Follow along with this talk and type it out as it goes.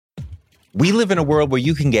We live in a world where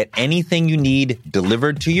you can get anything you need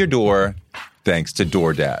delivered to your door thanks to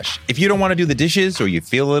DoorDash. If you don't want to do the dishes or you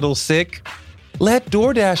feel a little sick, let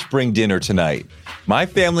DoorDash bring dinner tonight. My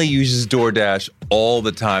family uses DoorDash all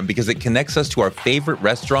the time because it connects us to our favorite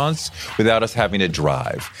restaurants without us having to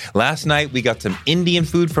drive. Last night, we got some Indian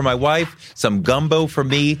food for my wife, some gumbo for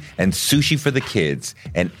me, and sushi for the kids.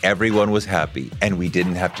 And everyone was happy, and we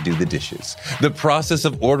didn't have to do the dishes. The process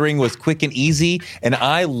of ordering was quick and easy, and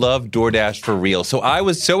I love DoorDash for real. So I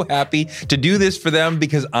was so happy to do this for them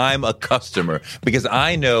because I'm a customer, because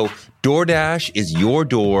I know DoorDash is your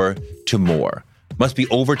door to more. Must be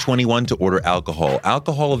over 21 to order alcohol.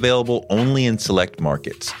 Alcohol available only in select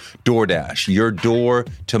markets. DoorDash, your door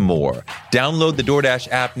to more. Download the DoorDash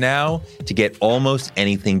app now to get almost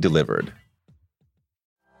anything delivered.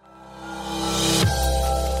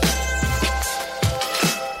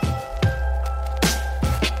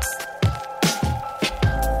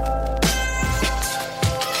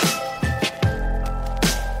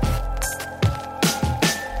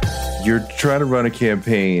 You're trying to run a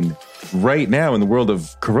campaign right now in the world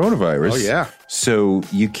of coronavirus. Oh, yeah. So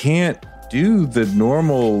you can't do the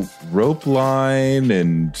normal rope line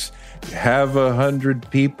and have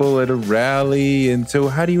 100 people at a rally. And so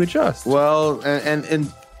how do you adjust? Well,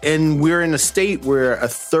 and we're in a state where a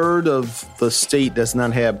third of the state does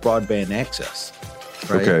not have broadband access.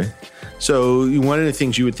 Right? Okay. So one of the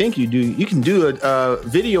things you would think you can do a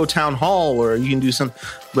video town hall, or you can do some,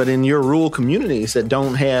 but in your rural communities that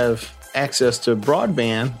don't have access to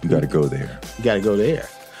broadband, You got to go there. you got to go there.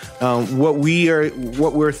 What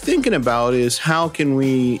we're thinking about is how can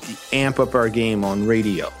we amp up our game on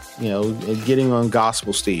radio? You know, getting on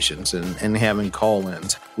gospel stations and having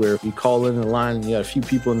call-ins where if you call in the line and you got a few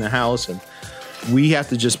people in the house, and we have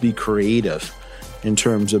to just be creative in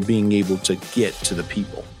terms of being able to get to the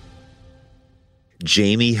people.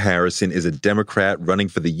 Jaime Harrison is a Democrat running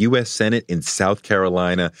for the U.S. Senate in South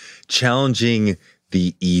Carolina, challenging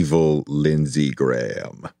the evil Lindsey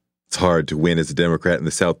Graham. It's hard to win as a Democrat in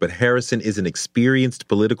the South, but Harrison is an experienced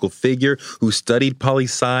political figure who studied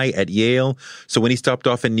poli-sci at Yale. So when he stopped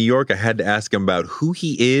off in New York, I had to ask him about who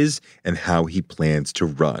he is and how he plans to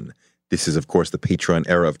run. This is, of course, the Patreon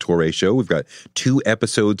era of Touré Show. We've got 2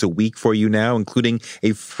 episodes a week for you now, including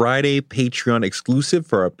a Friday Patreon exclusive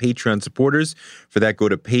for our Patreon supporters. For that, go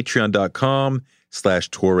to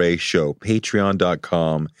patreon.com/Touré Show.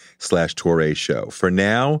 Patreon.com/Touré Show. For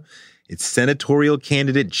now, it's senatorial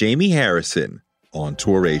candidate Jaime Harrison on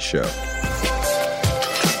Touré Show.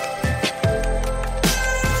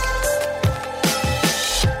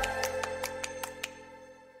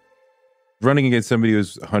 Running against somebody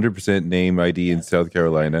who's 100% name ID in South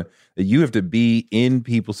Carolina, that you have to be in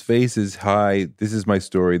people's faces. Hi, this is my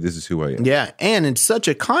story. This is who I am. Yeah, and it's such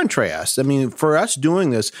a contrast. I mean, for us doing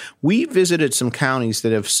this, we visited some counties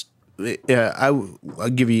that have I'll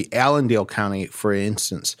give you Allendale County, for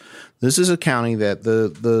instance. This is a county that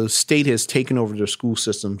the state has taken over their school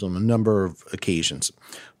systems on a number of occasions.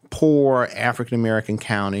 Poor African-American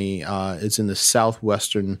county. It's in the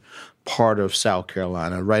southwestern part of South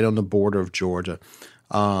Carolina, right on the border of Georgia.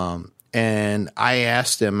 And I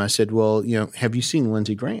asked them, I said, well, have you seen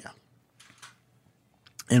Lindsey Graham?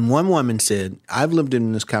 And one woman said, I've lived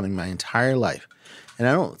in this county my entire life, and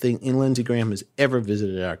I don't think Lindsey Graham has ever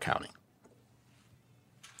visited our county.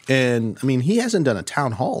 And, I mean, he hasn't done a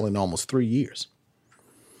town hall in almost 3 years.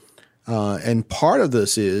 And part of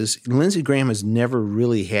this is Lindsey Graham has never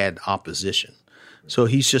really had opposition. So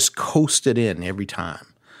he's just coasted in every time.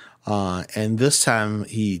 And this time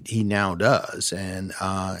he now does.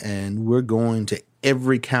 And we're going to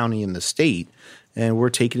every county in the state, and we're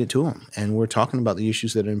taking it to them. And we're talking about the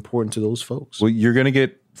issues that are important to those folks. Well, you're going to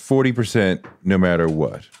get 40% no matter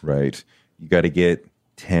what, right? You got to get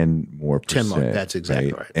 10 more percent. 10 more, that's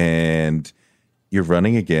exactly right. And you're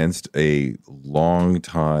running against a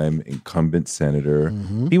long-time incumbent senator.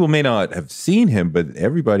 Mm-hmm. People may not have seen him, but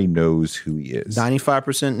everybody knows who he is.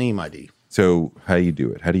 95% name ID. So how do you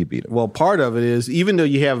do it? How do you beat him? Well, part of it is, even though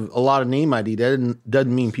you have a lot of name ID, that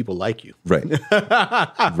doesn't mean people like you. Right.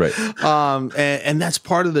 Right. And that's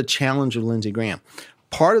part of the challenge of Lindsey Graham.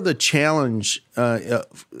 Part of the challenge,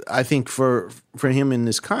 I think, for him in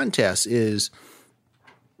this contest is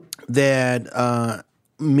that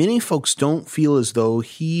many folks don't feel as though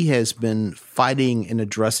he has been fighting and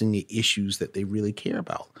addressing the issues that they really care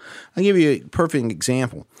about. I'll give you a perfect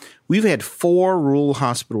example. We've had 4 rural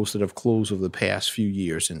hospitals that have closed over the past few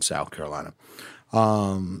years in South Carolina.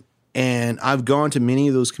 And I've gone to many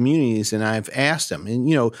of those communities and I've asked them,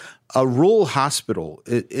 and a rural hospital,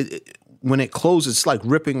 when it closes, it's like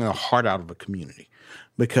ripping the heart out of a community.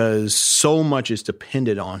 because so much is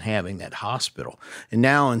dependent on having that hospital. And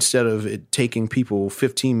now instead of it taking people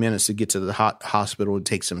 15 minutes to get to the hospital, it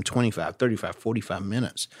takes them 25, 35, 45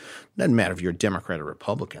 minutes. Doesn't matter if you're a Democrat or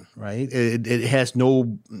Republican, right? It has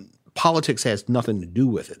no – politics has nothing to do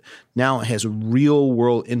with it. Now it has a real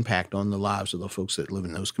world impact on the lives of the folks that live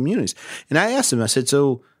in those communities. And I asked him, I said,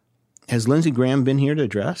 so has Lindsey Graham been here to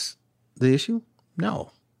address the issue?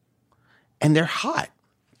 No. And they're hot.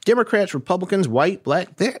 Democrats, Republicans, white,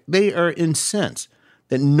 black, they are incensed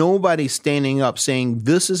that nobody's standing up saying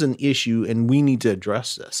this is an issue and we need to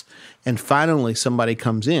address this. And finally somebody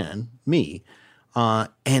comes in, me,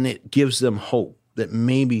 and it gives them hope that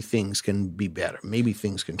maybe things can be better. Maybe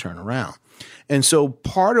things can turn around. And so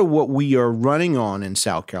part of what we are running on in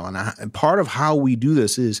South Carolina, and part of how we do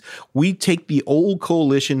this is we take the old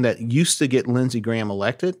coalition that used to get Lindsey Graham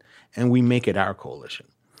elected and we make it our coalition.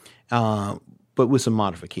 But with some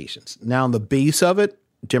modifications. Now, the base of it,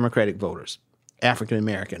 Democratic voters,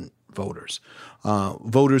 African-American voters,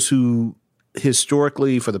 voters who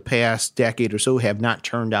historically for the past decade or so have not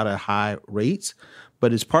turned out at high rates,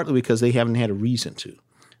 but it's partly because they haven't had a reason to.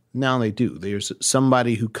 Now they do. There's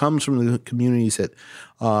somebody who comes from the communities that,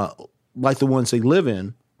 like the ones they live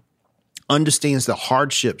in, understands the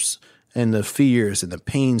hardships and the fears and the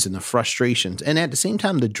pains and the frustrations, and at the same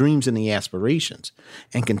time, the dreams and the aspirations,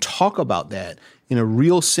 and can talk about that in a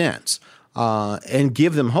real sense and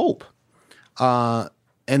give them hope. And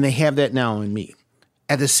they have that now in me.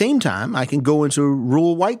 At the same time, I can go into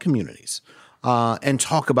rural white communities and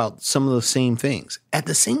talk about some of the same things. At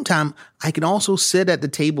the same time, I can also sit at the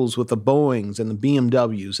tables with the Boeings and the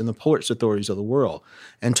BMWs and the ports authorities of the world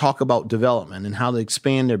and talk about development and how to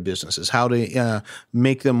expand their businesses, how to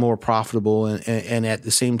make them more profitable and at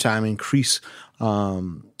the same time increase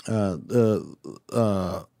the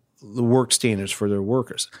work standards for their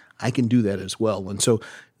workers. I can do that as well. And so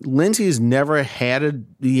Lindsey has never had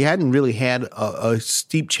he hadn't really had a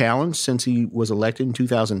steep challenge since he was elected in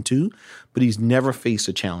 2002, but he's never faced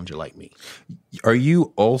a challenger like me. Are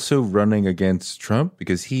you also running against Trump?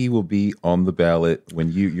 Because he will be on the ballot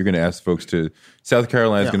when you're going to ask folks to – South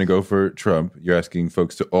Carolina is going to go for Trump. You're asking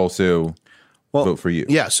folks to also vote for you.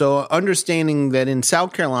 Yeah, so understanding that in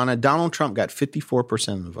South Carolina, Donald Trump got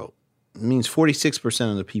 54% of the vote. It means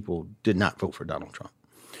 46% of the people did not vote for Donald Trump.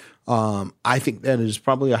 I think that is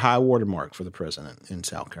probably a high watermark for the president in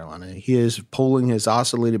South Carolina. His polling has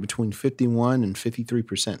oscillated between 51 and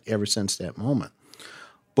 53% ever since that moment.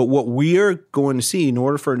 But what we are going to see in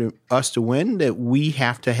order for us to win, that we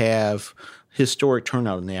have to have historic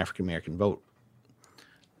turnout in the African-American vote.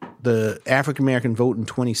 The African-American vote in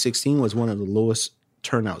 2016 was one of the lowest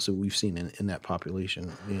turnouts that we've seen in that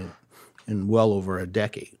population in well over a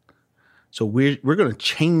decade. So we're going to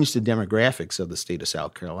change the demographics of the state of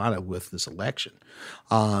South Carolina with this election.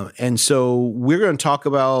 And so we're going to talk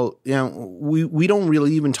about, we don't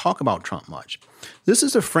really even talk about Trump much. This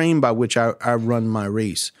is the frame by which I run my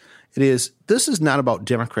race. This is not about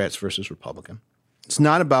Democrats versus Republican. It's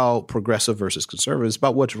not about progressive versus conservative. It's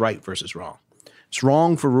about what's right versus wrong. It's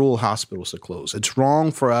wrong for rural hospitals to close. It's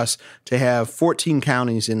wrong for us to have 14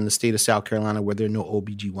 counties in the state of South Carolina where there are no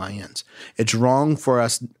OBGYNs. It's wrong for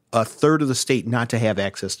us, a third of the state, not to have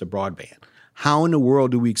access to broadband. How in the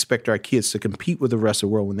world do we expect our kids to compete with the rest of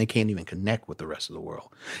the world when they can't even connect with the rest of the world?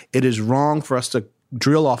 It is wrong for us to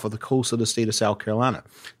drill off of the coast of the state of South Carolina,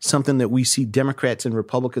 something that we see Democrats and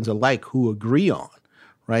Republicans alike who agree on.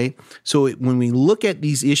 Right. So when we look at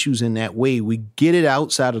these issues in that way, we get it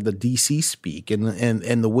outside of the DC speak and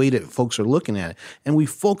the way that folks are looking at it. And we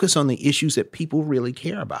focus on the issues that people really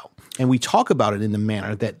care about. And we talk about it in the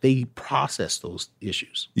manner that they process those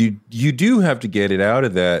issues. You do have to get it out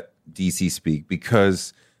of that DC speak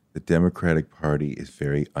because the Democratic Party is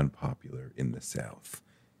very unpopular in the South.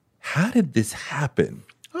 How did this happen?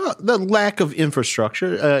 The lack of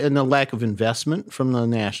infrastructure and the lack of investment from the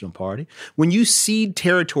National Party. When you cede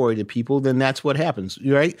territory to people, then that's what happens,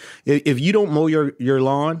 right? If you don't mow your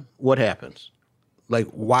lawn, what happens? Like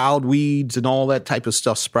wild weeds and all that type of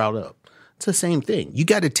stuff sprout up. It's the same thing. You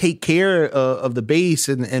got to take care of the base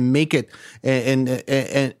and make it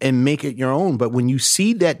and make it your own. But when you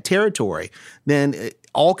cede that territory, then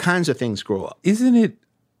all kinds of things grow up. Isn't it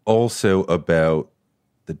also about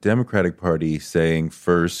the Democratic Party saying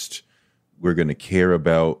first we're going to care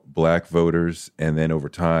about black voters and then over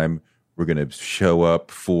time we're going to show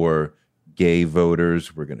up for gay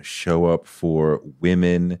voters, we're going to show up for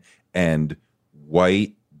women, and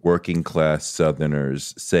white working class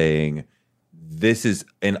Southerners saying this is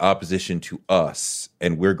in opposition to us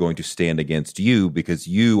and we're going to stand against you because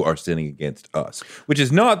you are standing against us, which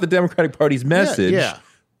is not the Democratic Party's message. Yeah.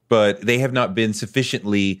 but they have not been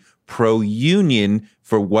sufficiently pro-union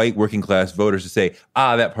for white working class voters to say,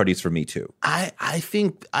 that party's for me too. I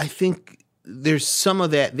think there's some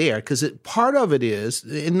of that there because part of it is,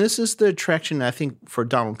 and this is the attraction I think for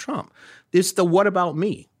Donald Trump, it's the what about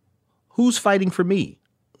me? Who's fighting for me?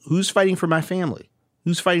 Who's fighting for my family?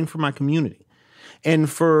 Who's fighting for my community? And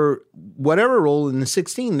for whatever role in the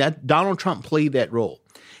 16, that Donald Trump played that role.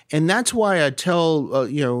 And that's why I tell,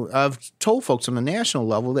 I've told folks on a national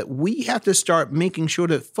level that we have to start making sure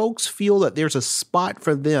that folks feel that there's a spot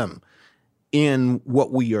for them in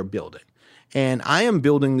what we are building. And I am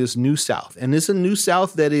building this new South. And it's a new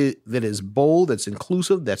South that is bold, that's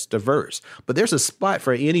inclusive, that's diverse. But there's a spot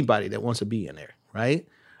for anybody that wants to be in there, right?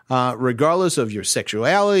 Regardless of your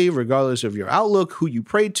sexuality, regardless of your outlook, who you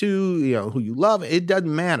pray to, who you love, it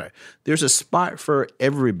doesn't matter. There's a spot for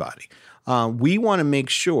everybody. We want to make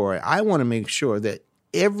sure, I want to make sure that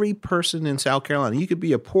every person in South Carolina, you could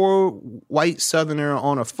be a poor white Southerner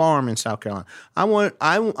on a farm in South Carolina. I'm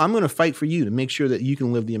going to fight for you to make sure that you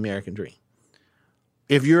can live the American dream.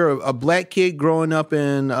 If you're a black kid growing up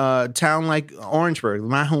in a town like Orangeburg,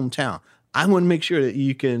 my hometown, I want to make sure that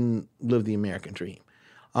you can live the American dream.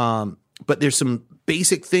 But there's some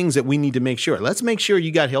basic things that we need to make sure. Let's make sure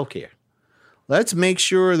you got health care. Let's make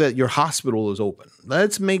sure that your hospital is open.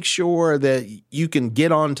 Let's make sure that you can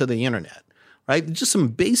get onto the internet, right? Just some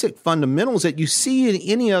basic fundamentals that you see in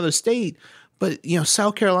any other state. But,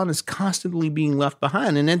 South Carolina is constantly being left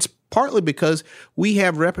behind. And it's partly because we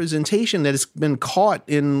have representation that has been caught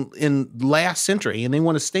in last century, and they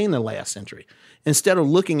want to stay in the last century instead of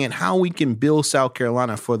looking at how we can build South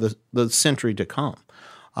Carolina for the century to come.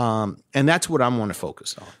 And that's what I want to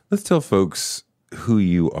focus on. Let's tell folks who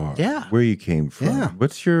you are, where you came from. Yeah.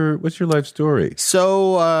 What's your life story?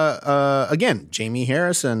 So, again, Jaime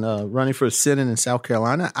Harris, and running for Senate in South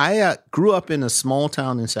Carolina. I grew up in a small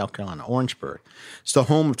town in South Carolina, Orangeburg. It's the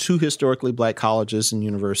home of two historically black colleges and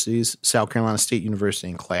universities, South Carolina State University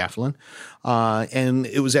and Claflin. And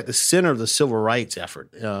it was at the center of the civil rights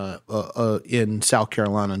effort in South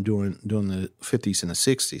Carolina during the 50s and the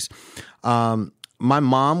 60s. My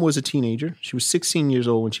mom was a teenager. She was 16 years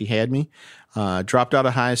old when she had me. Dropped out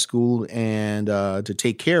of high school and to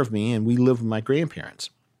take care of me, and we lived with my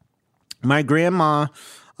grandparents. My grandma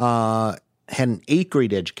had an 8th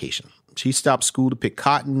grade education. She stopped school to pick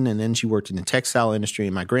cotton, and then she worked in the textile industry.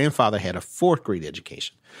 And my grandfather had a 4th grade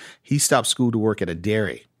education. He stopped school to work at a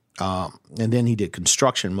dairy, and then he did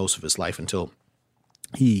construction most of his life until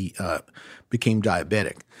he became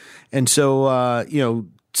diabetic. And so,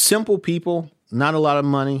 simple people, not a lot of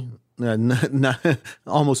money.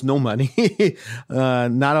 Almost no money,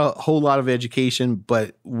 not a whole lot of education,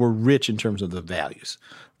 but were rich in terms of the values.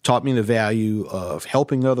 Taught me the value of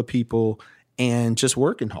helping other people and just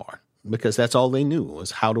working hard, because that's all they knew was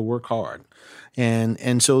how to work hard.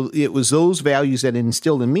 And so it was those values that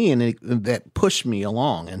instilled in me and that pushed me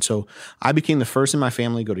along. And so I became the first in my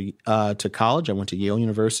family to go to college. I went to Yale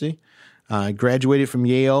University. I graduated from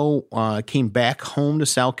Yale, came back home to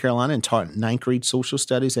South Carolina and taught 9th grade social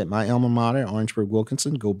studies at my alma mater,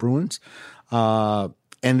 Orangeburg-Wilkinson, go Bruins. And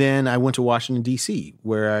then I went to Washington, D.C.,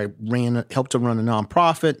 where I helped to run a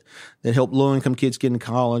nonprofit that helped low-income kids get into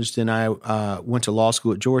college. Then I went to law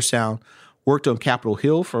school at Georgetown, worked on Capitol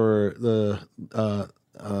Hill for the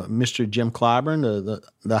Mr. Jim Clyburn,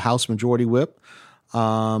 the House Majority Whip.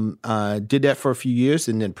 Did that for a few years,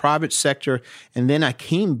 and then private sector. And then I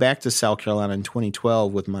came back to South Carolina in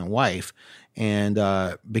 2012 with my wife and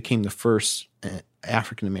became the first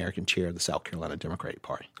African-American chair of the South Carolina Democratic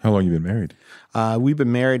Party. How long have you been married? We've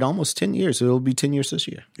been married almost 10 years. It'll be 10 years this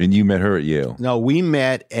year. And you met her at Yale? No, we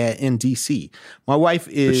met in D.C. My wife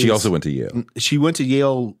is... But she also went to Yale. She went to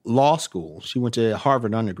Yale Law School. She went to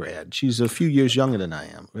Harvard undergrad. She's a few years younger than I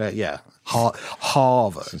am. Right? Yeah.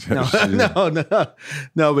 Harvard.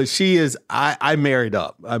 No, but she is... I married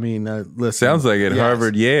up. I mean, listen. Sounds like it. Yes.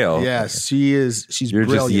 Harvard, Yale. Yes, she is. She's You're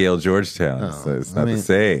brilliant. Just Yale, Georgetown. So it's not the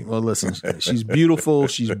same. Well, listen, she's beautiful.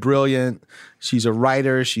 She's brilliant. She's a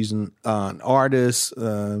writer. She's an artist.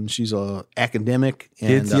 She's an academic. And,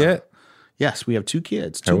 kids yet? Yes, we have 2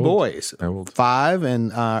 kids, 2 boys. How old? 5,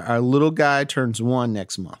 and our little guy turns 1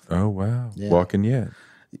 next month. Oh, wow. Yeah. Walking yet?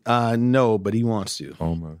 No, but he wants to.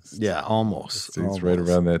 Almost. Yeah, almost. It's right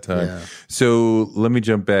around that time. Yeah. So let me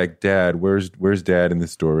jump back. Dad, where's Dad in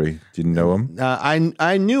this story? Didn't know him?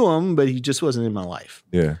 I knew him, but he just wasn't in my life.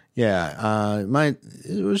 Yeah. Yeah.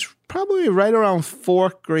 It was probably right around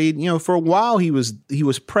 4th grade. For a while he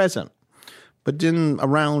was present, but then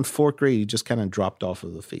around 4th grade he just kind of dropped off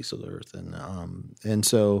of the face of the earth, and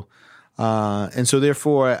so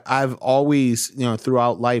therefore I've always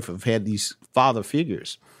throughout life I've had these father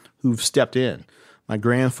figures. who've stepped in. My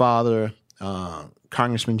grandfather,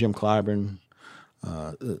 Congressman Jim Clyburn.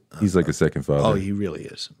 He's like a second father. Oh, he really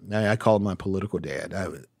is. I call him my political dad.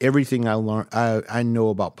 Everything I learned, I know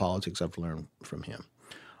about politics, I've learned from him.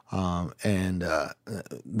 And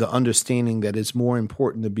the understanding that it's more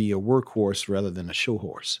important to be a workhorse rather than a show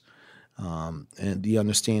horse. And the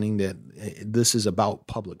understanding that this is about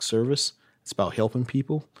public service. It's about helping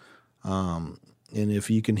people. And if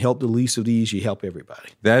you can help the least of these, you help everybody.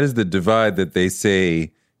 That is the divide that they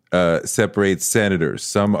say separates senators.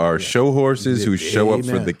 Some are show horses who show up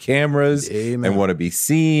for the cameras and want to be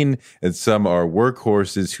seen, and some are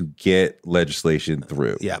workhorses who get legislation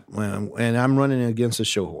through. Yeah, and I'm running against a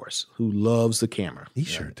show horse who loves the camera. He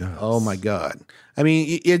sure does. Oh my God! I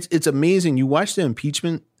mean, it's amazing. You watch the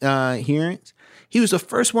impeachment hearings. He was the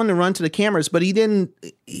first one to run to the cameras, but he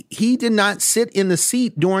did not sit in the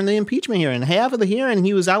seat during the impeachment hearing. Half of the hearing,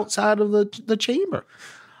 he was outside of the chamber.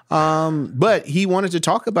 But he wanted to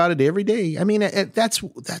talk about it every day. I mean, that's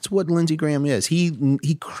what Lindsey Graham is.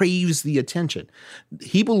 He craves the attention.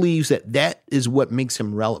 He believes that is what makes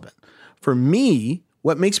him relevant. For me,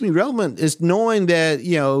 what makes me relevant is knowing that,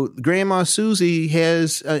 Grandma Susie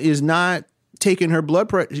is not taking her blood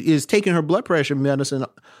pressure medicine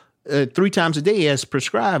 3 times a day as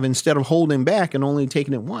prescribed, instead of holding back and only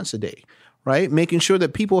taking it once a day. Right, making sure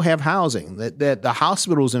that people have housing, that the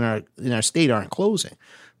hospitals in our state aren't closing.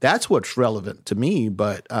 That's what's relevant to me.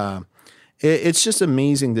 But it's just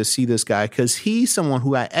amazing to see this guy, because he's someone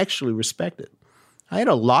who I actually respected. I had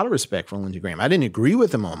a lot of respect for Lindsey Graham. I didn't agree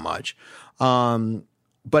with him on much.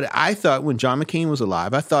 But I thought when John McCain was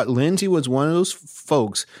alive, I thought Lindsey was one of those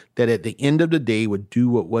folks that at the end of the day would do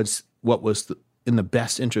what was in the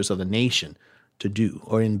best interest of the nation to do,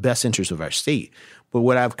 or in best interest of our state. But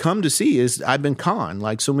what I've come to see is I've been conned,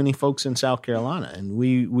 like so many folks in South Carolina. And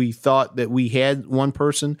we thought that we had one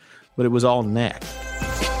person, but it was all knack.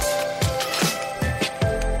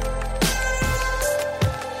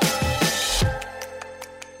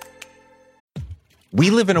 We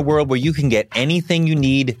live in a world where you can get anything you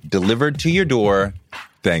need delivered to your door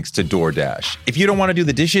thanks to DoorDash. If you don't want to do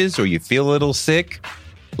the dishes or you feel a little sick,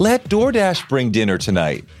 let DoorDash bring dinner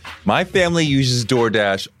tonight. My family uses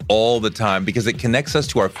DoorDash all the time because it connects us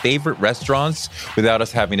to our favorite restaurants without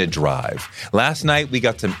us having to drive. Last night, we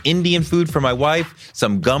got some Indian food for my wife,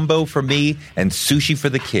 some gumbo for me, and sushi for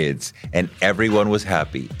the kids. And everyone was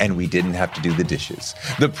happy, and we didn't have to do the dishes.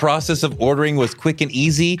 The process of ordering was quick and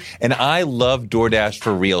easy, and I love DoorDash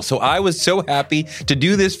for real. So I was so happy to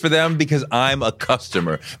do this for them because I'm a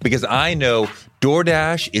customer, because I know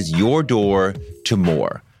DoorDash is your door to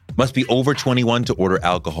more. Must be over 21 to order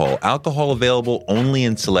alcohol. Alcohol available only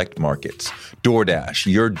in select markets.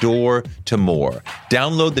 DoorDash, your door to more.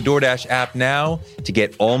 Download the DoorDash app now to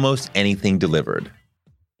get almost anything delivered.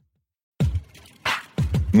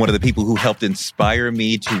 One of the people who helped inspire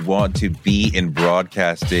me to want to be in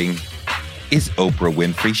broadcasting is Oprah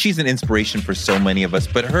Winfrey. She's an inspiration for so many of us,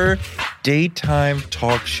 but her daytime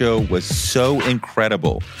talk show was so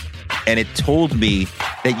incredible. And it told me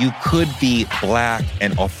that you could be Black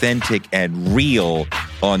and authentic and real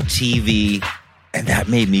on TV. And that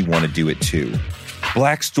made me want to do it too.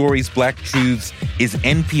 Black Stories, Black Truths is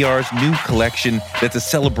NPR's new collection that's a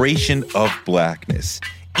celebration of Blackness.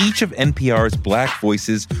 Each of NPR's Black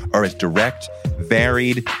voices are as direct,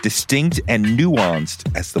 varied, distinct, and nuanced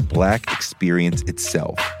as the Black experience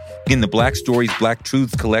itself. In the Black Stories, Black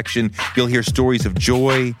Truths collection, you'll hear stories of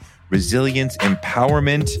joy, resilience,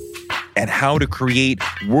 empowerment, and how to create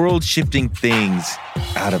world-shifting things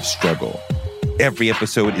out of struggle. Every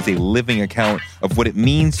episode is a living account of what it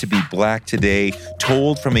means to be Black today,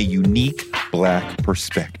 told from a unique Black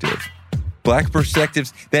perspective. Black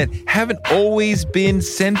perspectives that haven't always been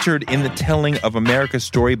centered in the telling of America's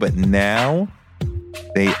story, but now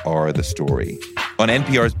they are the story. On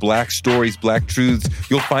NPR's Black Stories, Black Truths,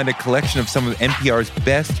 you'll find a collection of some of NPR's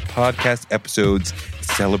best podcast episodes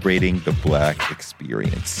celebrating the Black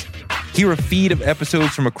experience. Hear a feed of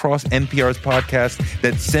episodes from across NPR's podcasts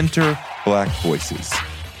that center Black voices.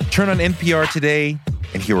 Turn on NPR today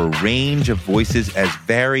and hear a range of voices as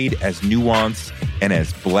varied, as nuanced, and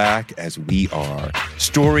as Black as we are.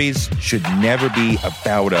 Stories should never be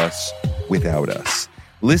about us without us.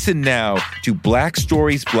 Listen now to Black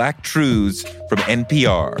Stories, Black Truths from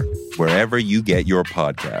NPR, wherever you get your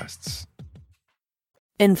podcasts.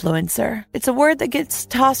 Influencer. It's a word that gets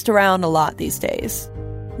tossed around a lot these days.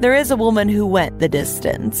 There is a woman who went the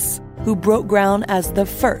distance, who broke ground as the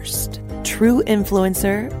first true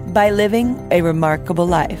influencer by living a remarkable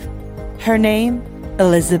life. Her name,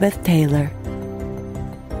 Elizabeth Taylor.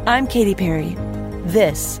 I'm Katy Perry.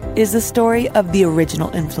 This is the story of the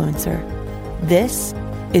original influencer. This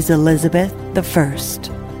is Elizabeth the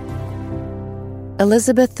First.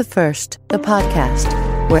 Elizabeth the First, the podcast,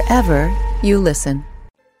 wherever you listen.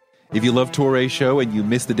 If you love Torre Show and you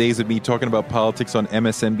miss the days of me talking about politics on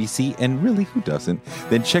MSNBC, and really, who doesn't,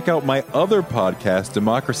 then check out my other podcast,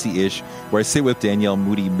 Democracy-ish, where I sit with Danielle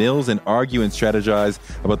Moody Mills and argue and strategize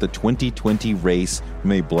about the 2020 race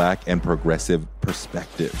from a black and progressive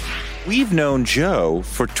perspective. We've known Joe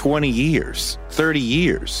for 20 years, 30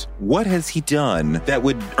 years. What has he done that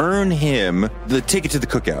would earn him the ticket to the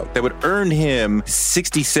cookout, that would earn him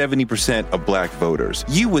 60, 70% of black voters?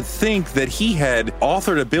 You would think that he had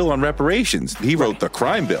authored a bill on reparations. He wrote the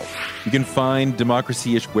crime bill. You can find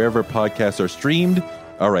Democracy-ish wherever podcasts are streamed.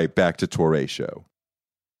 All right, back to Torre Show.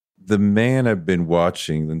 The man I've been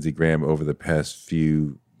watching, Lindsey Graham, over the past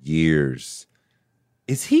few years,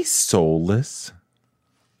 is he soulless?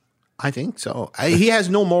 I think so. He has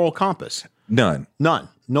no moral compass. None.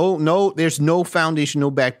 No, there's no foundation, no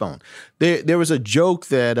backbone. There was a joke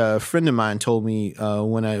that a friend of mine told me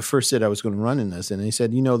when I first said I was going to run in this. And he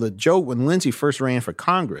said, the joke when Lindsey first ran for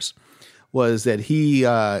Congress was that he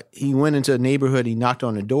went into a neighborhood, he knocked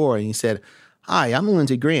on the door, and he said, "Hi, I'm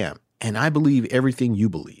Lindsey Graham, and I believe everything you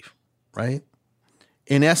believe," right?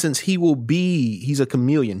 In essence, he's a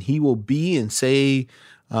chameleon. He will be and say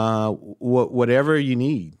whatever you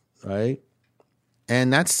need. Right.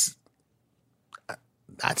 And that's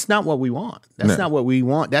not what we want. That's not what we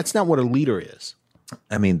want. That's not what a leader is.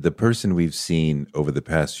 I mean, the person we've seen over the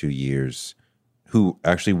past few years who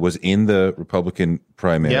actually was in the Republican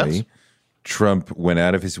primary, yes. Trump went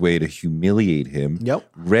out of his way to humiliate him,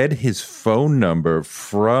 read his phone number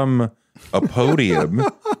from a podium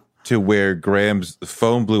to where Graham's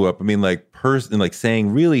phone blew up. I mean,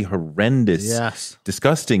 saying really horrendous,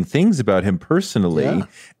 disgusting things about him personally. Yeah.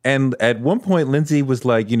 And at one point, Lindsey was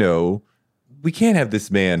like, we can't have this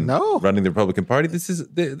man running the Republican Party.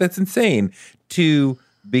 That's insane. To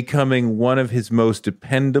becoming one of his most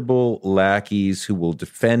dependable lackeys who will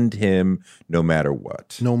defend him no matter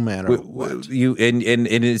what. No matter what. And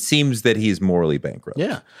it seems that he is morally bankrupt.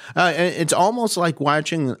 Yeah. It's almost like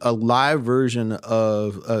watching a live version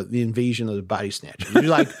of the Invasion of the Body Snatchers. You're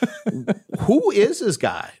like, who is this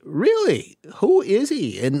guy? Really? Who is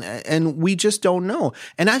he? And we just don't know.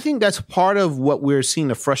 And I think that's part of what we're seeing,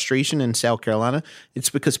 the frustration in South Carolina.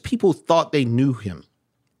 It's because people thought they knew him.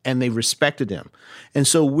 And they respected him. And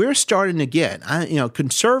so we're starting to get,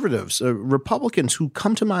 conservatives, Republicans who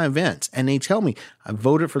come to my events and they tell me, I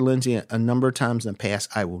voted for Lindsey a number of times in the past.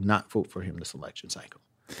 I will not vote for him this election cycle.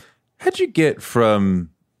 How'd you get from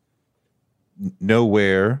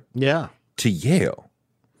nowhere to Yale?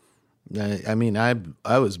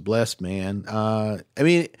 I was blessed, man.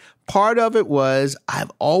 Part of it was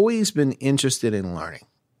I've always been interested in learning,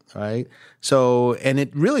 right? So, and it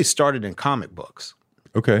really started in comic books.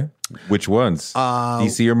 Okay. Which ones?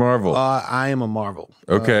 DC or Marvel? I am a Marvel.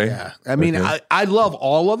 Okay. Yeah. I love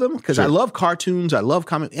all of them because I love cartoons. I love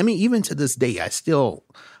comics. Even to this day, I still,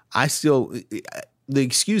 the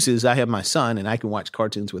excuse is I have my son and I can watch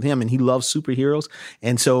cartoons with him and he loves superheroes.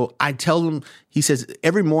 And so I tell him, he says,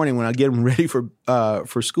 every morning when I get him ready for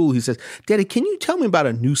school, he says, "Daddy, can you tell me about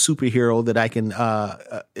a new superhero that I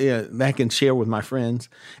can share with my friends?"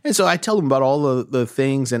 And so I tell him about all the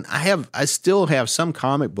things. And I still have some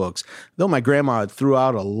comic books, though my grandma threw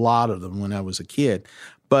out a lot of them when I was a kid.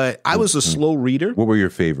 But I was a slow reader. What were your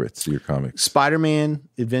favorites, your comics? Spider-Man,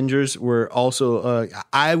 Avengers were also,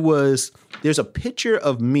 there's a picture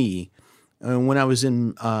of me when I was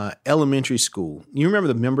in elementary school. You remember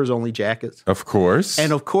the members-only jackets? Of course.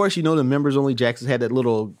 And of course, the members-only jackets had that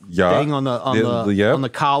little thing on the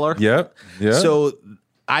collar. Yep. So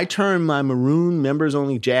I turned my maroon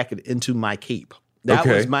members-only jacket into my cape. That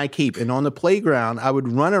was my cape. And on the playground, I would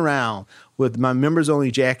run around with my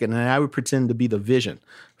members-only jacket, and I would pretend to be the Vision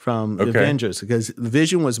from Avengers, because the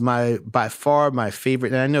Vision was by far my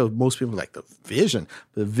favorite. And I know most people are like, the Vision.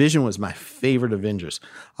 The Vision was my favorite Avengers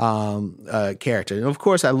character. And of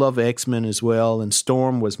course, I love X-Men as well, and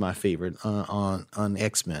Storm was my favorite on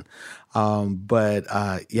X-Men.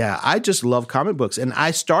 I just love comic books. And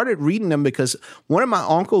I started reading them because one of my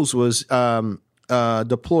uncles was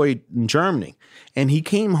deployed in Germany. And he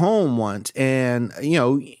came home once, and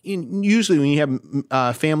usually when you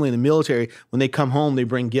have family in the military, when they come home, they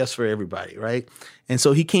bring gifts for everybody, right? And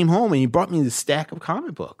so he came home and he brought me this stack of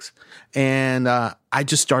comic books, and I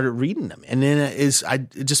just started reading them, and then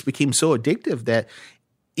it just became so addictive that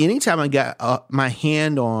anytime I got my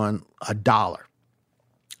hand on $1,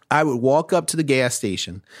 I would walk up to the gas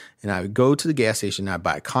station, and I would go to the gas station, and I'd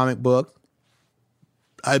buy a comic book,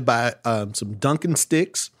 I'd buy some Dunkin'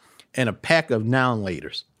 Sticks and a pack of Now and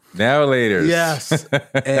Laters. Now later. Yes,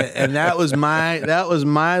 and that was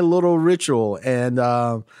my little ritual. And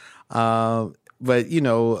but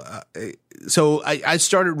so I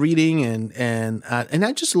started reading and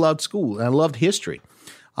I just loved school. And I loved history.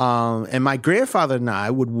 And my grandfather and I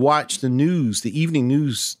would watch the news, the evening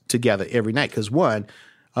news together every night. Because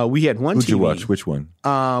we had one Who'd TV. you watch? Which one?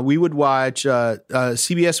 We would watch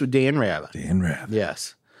CBS with Dan Rather. Dan Rather.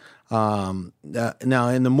 Yes. Now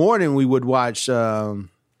in the morning we would watch.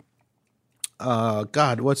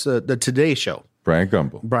 What's the Today Show? Brian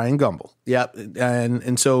Gumbel. Yep.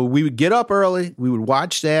 And so we would get up early. We would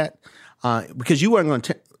watch that because you weren't going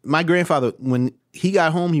to. My grandfather, when he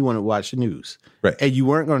got home, he wanted to watch the news. Right. And you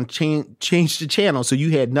weren't going to change the channel, so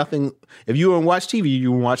you had nothing. If you were going to watch TV,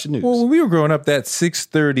 you would watch the news. Well, when we were growing up, that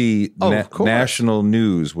 6:30 national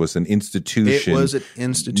news was an institution. It was an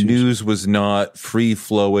institution. News was not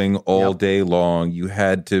free-flowing all day long. You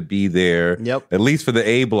had to be there, at least for the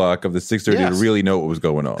A block of the 6:30 to really know what was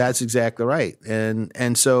going on. That's exactly right.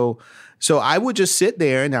 And so I would just sit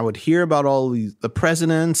there and I would hear about all the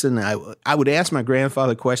presidents, and I would ask my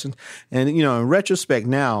grandfather questions. And, in retrospect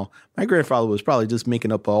now, my grandfather was probably just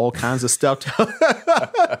making up all kinds of stuff.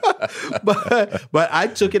 but I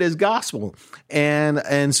took it as gospel.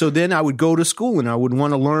 And so then I would go to school and I would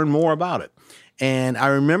want to learn more about it. And I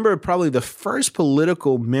remember probably the first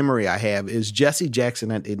political memory I have is Jesse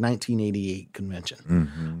Jackson at the 1988 convention.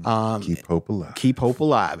 Mm-hmm. Keep hope alive. Keep hope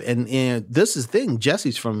alive. And this is the thing,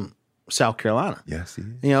 Jesse's from South Carolina. Yes, he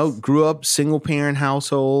is. Grew up single parent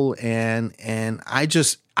household, and I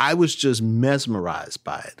was just mesmerized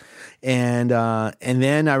by it. And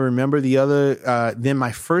then I remember then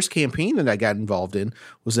my first campaign that I got involved in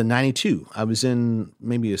was in 92. I was in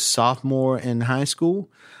maybe a sophomore in high school,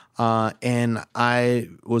 and I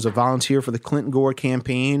was a volunteer for the Clinton Gore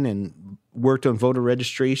campaign and worked on voter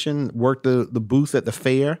registration, worked the booth at the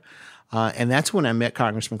fair, and that's when I met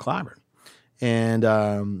Congressman Clyburn. And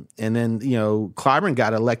then, Clyburn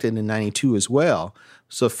got elected in 92 as well.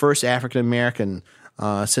 So first African-American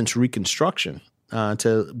since Reconstruction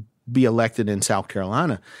to be elected in South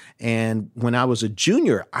Carolina. And when I was a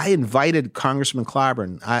junior, I invited Congressman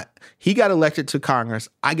Clyburn. He got elected to Congress.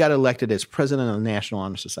 I got elected as president of the National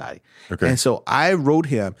Honor Society. Okay. And so I wrote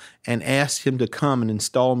him and asked him to come and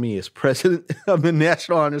install me as president of the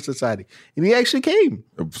National Honor Society. And he actually came.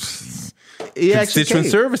 Constituent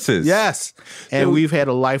services. Yes. And we've had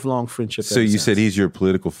a lifelong friendship. So you said he's your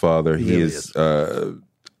political father. He really is.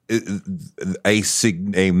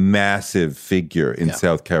 A massive figure in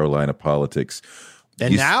South Carolina politics.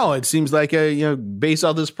 And now it seems like based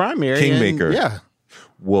off this primary. Kingmaker.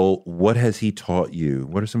 Well, what has he taught you?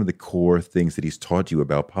 What are some of the core things that he's taught you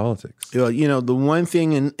about politics? The one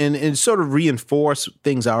thing, and it sort of reinforced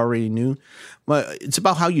things I already knew, but it's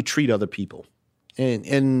about how you treat other people.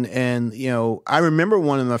 And I remember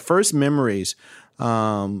one of my first memories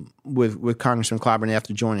with Congressman Clyburn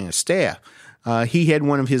after joining his staff. He had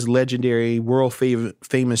one of his legendary, world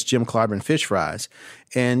famous Jim Clyburn fish fries,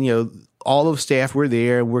 and all of staff were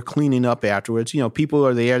there, and we're cleaning up afterwards. People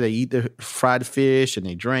are there, they eat the fried fish and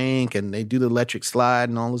they drink and they do the electric slide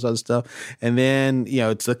and all this other stuff, and then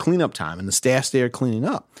it's the cleanup time and the staff's there cleaning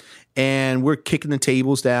up. And we're kicking the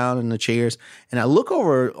tables down and the chairs. And I look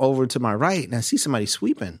over to my right and I see somebody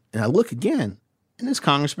sweeping. And I look again and it's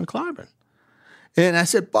Congressman Clyburn. And I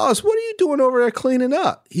said, "Boss, what are you doing over there cleaning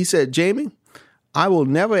up?" He said, "Jaime, I will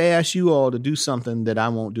never ask you all to do something that I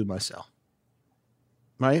won't do myself."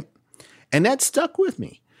 Right? And that stuck with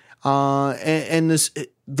me. The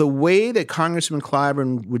way that Congressman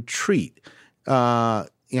Clyburn would treat, the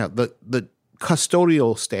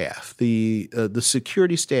custodial staff, the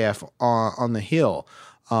security staff on the Hill,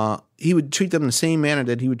 he would treat them in the same manner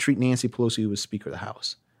that he would treat Nancy Pelosi, who was Speaker of the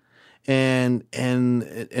House. And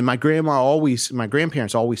my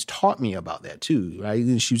grandparents always taught me about that too, right?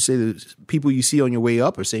 And she would say that people you see on your way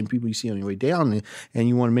up are same people you see on your way down, and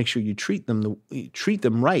you want to make sure you treat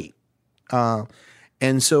them right.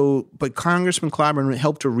 But Congressman Clyburn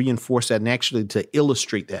helped to reinforce that and actually to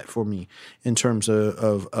illustrate that for me in terms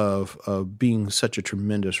of being such a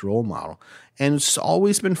tremendous role model. And it's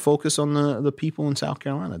always been focused on the people in South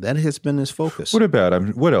Carolina. That has been his focus. What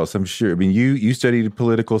about what else? I'm sure. I mean, you studied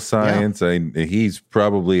political science. Yeah. He's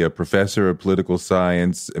probably a professor of political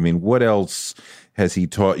science. I mean, what else has he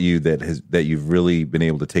taught you that you've really been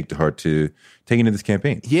able to take to heart to take into this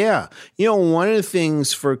campaign? Yeah. One of the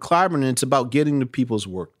things for Clyburn, it's about getting the people's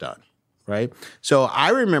work done, right? So I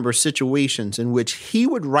remember situations in which he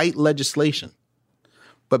would write legislation,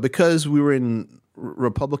 but because we were in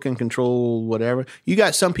Republican control, whatever. You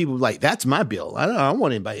got some people like, that's my bill. I don't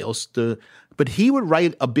want anybody else to. But he would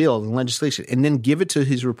write a bill in legislation and then give it to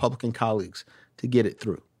his Republican colleagues to get it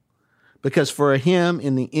through. Because for him,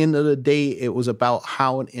 in the end of the day, it was about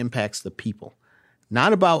how it impacts the people.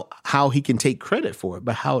 Not about how he can take credit for it,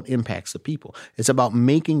 but how it impacts the people. It's about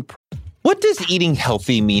making. What does eating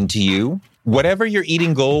healthy mean to you? Whatever your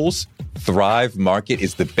eating goals, Thrive Market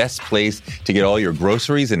is the best place to get all your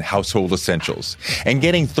groceries and household essentials. And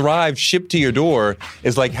getting Thrive shipped to your door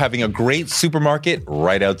is like having a great supermarket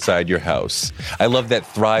right outside your house. I love that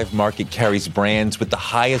Thrive Market carries brands with the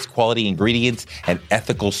highest quality ingredients and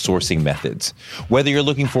ethical sourcing methods. Whether you're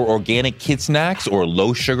looking for organic kid snacks or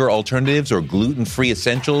low sugar alternatives or gluten-free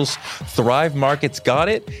essentials, Thrive Market's got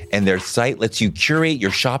it, and their site lets you curate your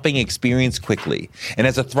shopping experience quickly. And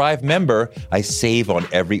as a Thrive member, I save on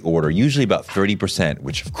every order, usually about 30%,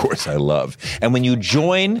 which of course I love. And when you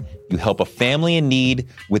join, you help a family in need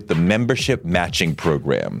with the membership matching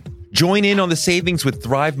program. Join in on the savings with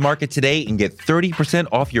Thrive Market today and get 30%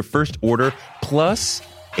 off your first order plus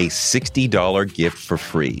a $60 gift for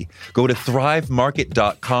free. Go to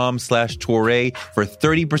thrivemarket.com/Toure for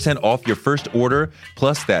 30% off your first order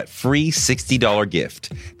plus that free $60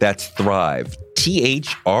 gift. That's Thrive,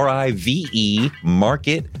 THRIVE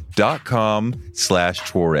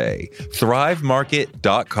market.com/Toure.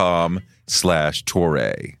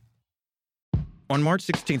 thrivemarket.com/Toure. On March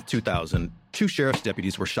 16, 2000, 2 sheriff's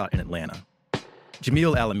deputies were shot in Atlanta.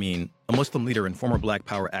 Jamil Al-Amin, a Muslim leader and former Black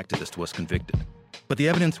Power activist, was convicted. But the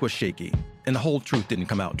evidence was shaky, and the whole truth didn't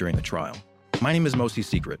come out during the trial. My name is Mosi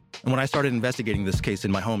Secret, and when I started investigating this case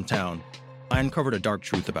in my hometown, I uncovered a dark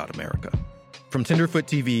truth about America. From Tenderfoot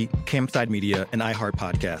TV, Campside Media, and iHeart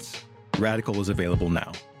Podcasts, Radical is available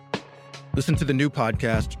now. Listen to the new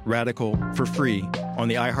podcast, Radical, for free on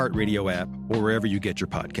the iHeart Radio app or wherever you get your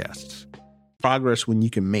podcasts. Progress when you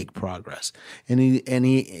can make progress. And he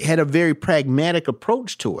had a very pragmatic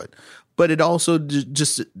approach to it. But it also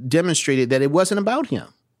just demonstrated that it wasn't about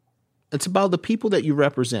him. It's about the people that you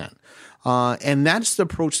represent. And that's the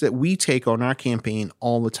approach that we take on our campaign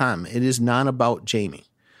all the time. It is not about Jaime.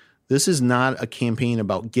 This is not a campaign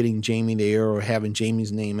about getting Jaime there or having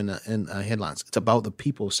Jaime's name in headlines. It's about the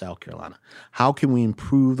people of South Carolina. How can we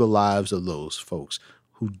improve the lives of those folks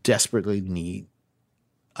who desperately need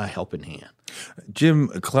a helping hand? Jim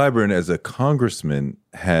Clyburn, as a congressman,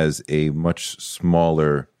 has a much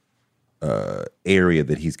smaller area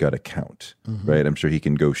that he's got to count, right? I'm sure he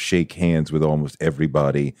can go shake hands with almost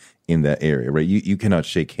everybody in that area, right? You cannot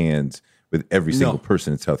shake hands with every single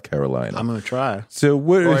person in South Carolina. I'm going to try. So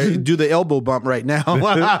what? Or do the elbow bump right now.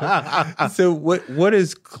 So what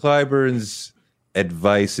is Clyburn's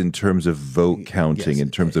advice in terms of vote counting,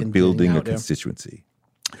 in terms of building a constituency?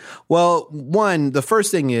 Well, the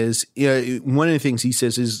first thing is, one of the things he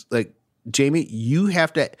says is like, Jaime, you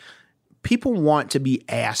have to. People want to be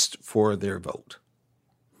asked for their vote,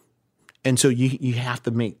 and so you have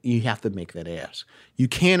to make that ask. You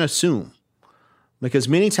can't assume, because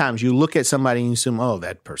many times you look at somebody and you assume, oh,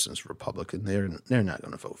 that person's Republican. They're not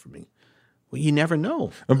going to vote for me. Well, you never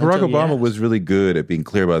know. And Barack Obama was really good at being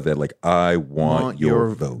clear about that. Like, I want your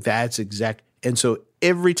vote. That's exact. And so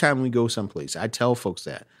every time we go someplace, I tell folks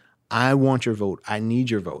that. I want your vote. I need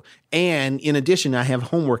your vote. And in addition, I have a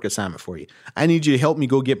homework assignment for you. I need you to help me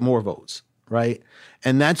go get more votes, right?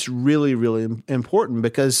 And that's really, really important,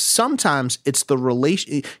 because sometimes it's the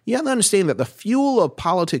relation. You have to understand that the fuel of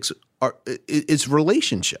politics is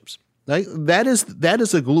relationships. Right? That is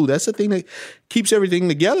the glue. That's the thing that keeps everything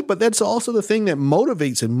together, but that's also the thing that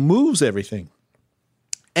motivates and moves everything.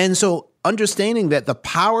 And so understanding that the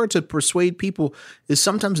power to persuade people is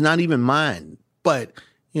sometimes not even mine, but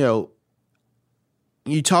you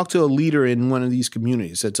talk to a leader in one of these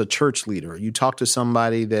communities that's a church leader. You talk to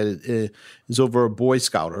somebody that is over a Boy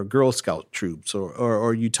Scout or Girl Scout troops,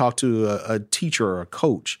 or you talk to a teacher or a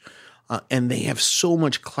coach, and they have so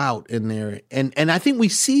much clout in there. And I think we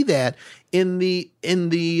see that in the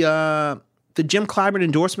Jim Clyburn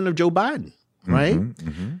endorsement of Joe Biden, right?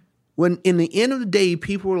 Mm-hmm. When in the end of the day,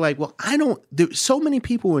 people were like, well, so many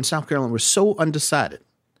people in South Carolina were so undecided.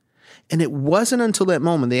 And it wasn't until that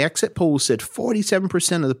moment, the exit polls said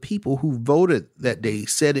 47% of the people who voted that day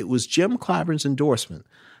said it was Jim Clyburn's endorsement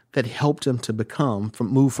that helped him to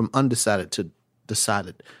move from undecided to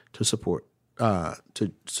decided to support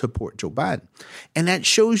Joe Biden. And that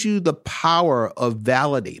shows you the power of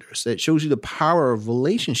validators. That shows you the power of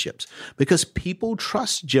relationships, because people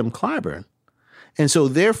trust Jim Clyburn. And so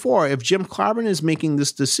therefore, if Jim Clyburn is making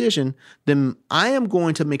this decision, then I am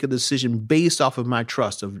going to make a decision based off of my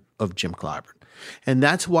trust of Jim Clyburn. And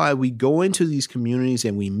that's why we go into these communities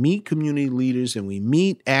and we meet community leaders and we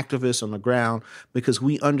meet activists on the ground, because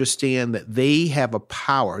we understand that they have a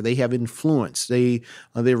power, they have influence, they're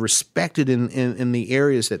respected in the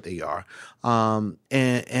areas that they are.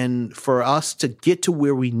 And for us to get to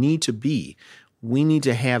where we need to be, we need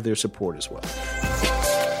to have their support as well.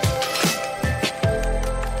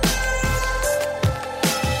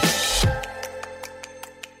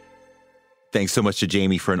 Thanks so much to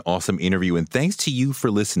Jaime for an awesome interview, and thanks to you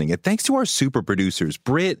for listening. And thanks to our super producers,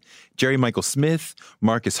 Britt, Jerry Michael Smith,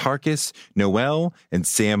 Marcus Harkis, Noel, and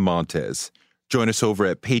Sam Montez. Join us over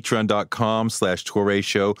at patreon.com/Torre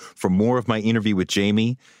Show for more of my interview with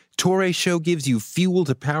Jaime. Torre Show gives you fuel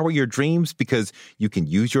to power your dreams, because you can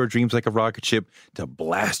use your dreams like a rocket ship to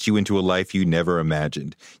blast you into a life you never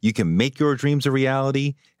imagined. You can make your dreams a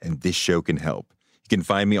reality, and this show can help. You can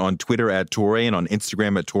find me on Twitter at Torre and on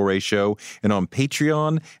Instagram at Torre Show and on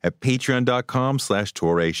Patreon at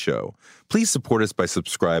patreon.com/Torre Show. Please support us by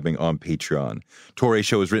subscribing on Patreon. Torre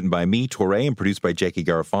Show is written by me, Torre, and produced by Jackie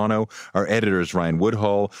Garofano. Our editor is Ryan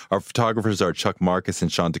Woodhull. Our photographers are Chuck Marcus and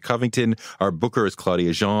Shanta Covington. Our booker is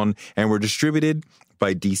Claudia Jean. And we're distributed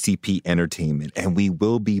by DCP Entertainment. And we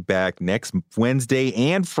will be back next Wednesday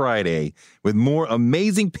and Friday with more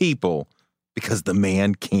amazing people, because the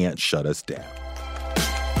man can't shut us down.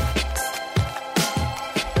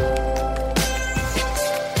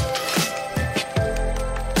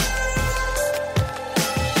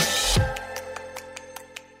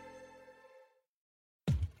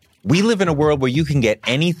 We live in a world where you can get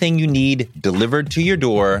anything you need delivered to your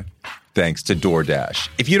door thanks to DoorDash.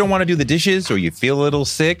 If you don't want to do the dishes or you feel a little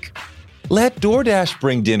sick, let DoorDash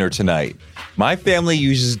bring dinner tonight. My family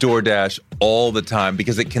uses DoorDash all the time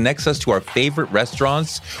because it connects us to our favorite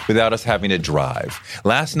restaurants without us having to drive.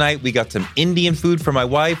 Last night, we got some Indian food for my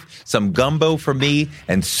wife, some gumbo for me,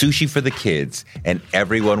 and sushi for the kids. And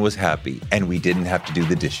everyone was happy, and we didn't have to do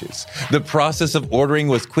the dishes. The process of ordering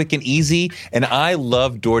was quick and easy, and I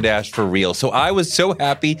love DoorDash for real. So I was so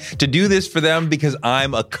happy to do this for them, because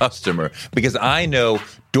I'm a customer, because I know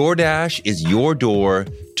DoorDash is your door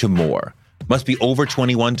to more. Must be over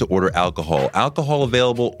 21 to order alcohol. Alcohol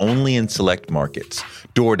available only in select markets.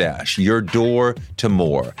 DoorDash, your door to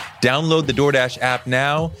more. Download the DoorDash app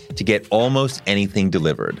now to get almost anything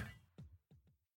delivered.